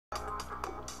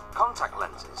Contact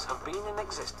lenses have been in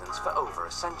existence for over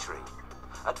a century.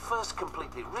 At first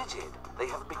completely rigid, they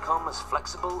have become as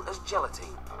flexible as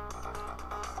gelatine.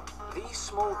 These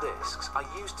small discs are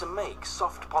used to make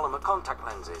soft polymer contact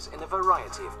lenses in a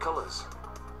variety of colours.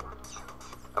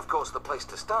 Of course, the place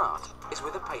to start is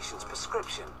with a patient's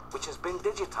prescription, which has been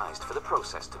digitised for the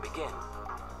process to begin.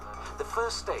 The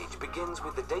first stage begins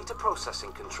with the data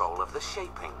processing control of the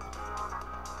shaping.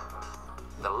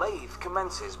 The lathe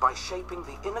commences by shaping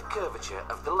the inner curvature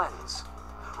of the lens.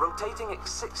 Rotating at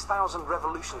 6,000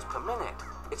 revolutions per minute,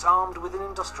 it's armed with an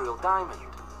industrial diamond.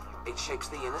 It shapes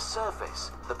the inner surface,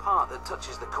 the part that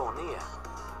touches the cornea.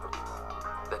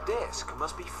 The disc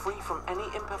must be free from any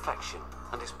imperfection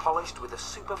and is polished with a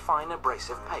superfine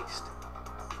abrasive paste.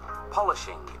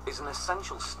 Polishing is an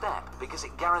essential step because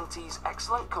it guarantees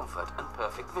excellent comfort and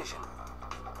perfect vision.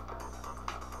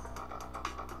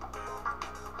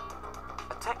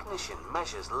 A technician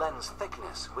measures lens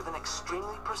thickness with an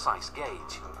extremely precise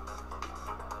gauge.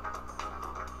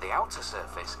 The outer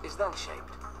surface is then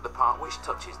shaped, the part which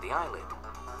touches the eyelid.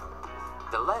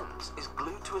 The lens is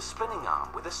glued to a spinning arm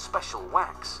with a special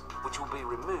wax, which will be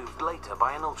removed later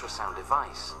by an ultrasound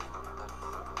device.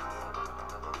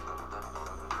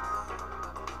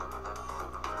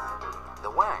 The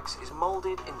wax is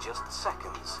molded in just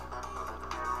seconds.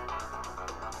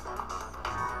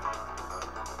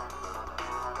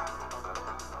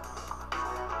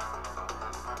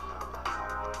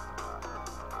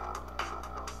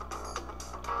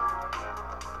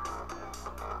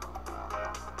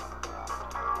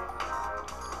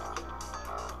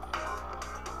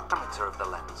 The diameter of the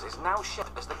lens is now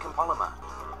shaped as the polymer.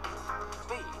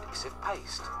 Feed adhesive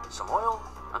paste, some oil,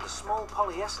 and a small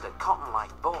polyester cotton-like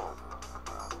ball.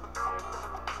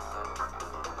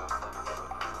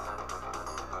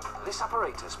 This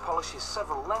apparatus polishes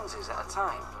several lenses at a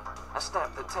time, a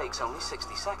step that takes only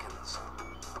 60 seconds.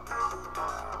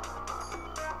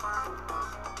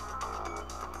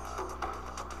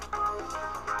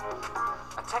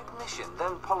 A technician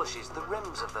then polishes the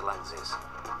rims of the lenses.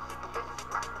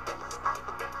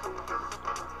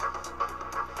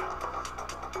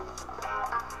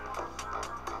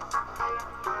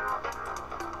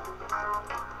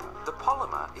 The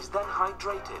polymer is then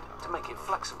hydrated to make it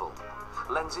flexible.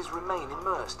 Lenses remain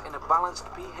immersed in a balanced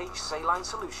pH saline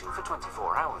solution for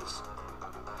 24 hours.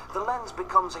 The lens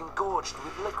becomes engorged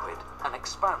with liquid and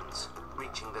expands,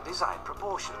 reaching the desired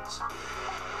proportions.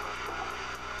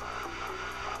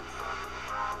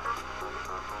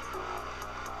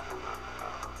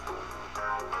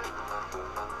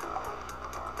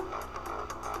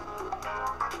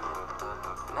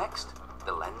 Next,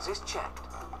 the lens is checked.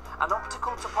 An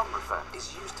optical topographer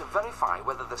is used to verify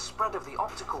whether the spread of the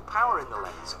optical power in the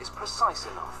lens is precise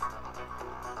enough.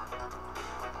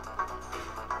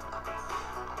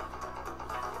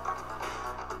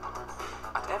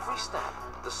 At every step,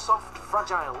 the soft,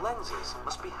 fragile lenses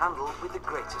must be handled with the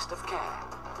greatest of care.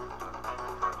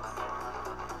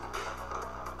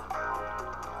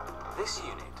 This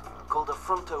unit, called a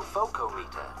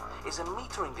frontofocometer, is a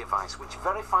metering device which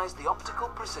verifies the optical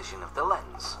precision of the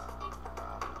lens.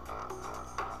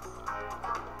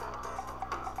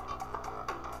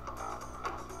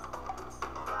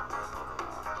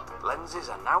 Lenses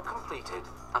are now completed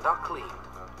and are cleaned,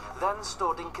 then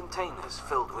stored in containers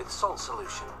filled with salt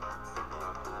solution.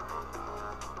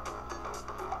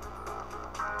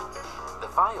 The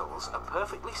vials are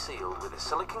perfectly sealed with a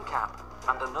silicone cap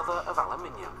and another of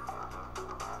aluminium.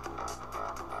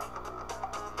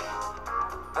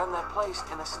 Then they're placed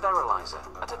in a sterilizer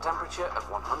at a temperature of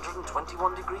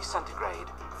 121 degrees centigrade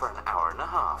for an hour and a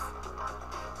half.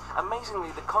 Amazingly,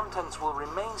 the contents will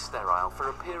remain sterile for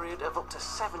a period of up to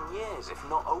 7 years if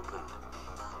not opened.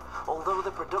 Although the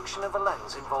production of a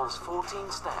lens involves 14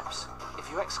 steps,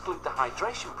 if you exclude the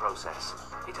hydration process,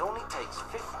 it only takes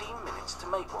 15 minutes to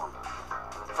make one.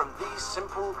 From these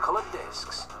simple coloured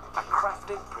discs, a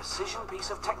crafted precision piece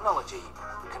of technology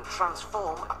can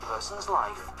transform a person's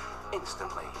life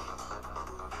instantly.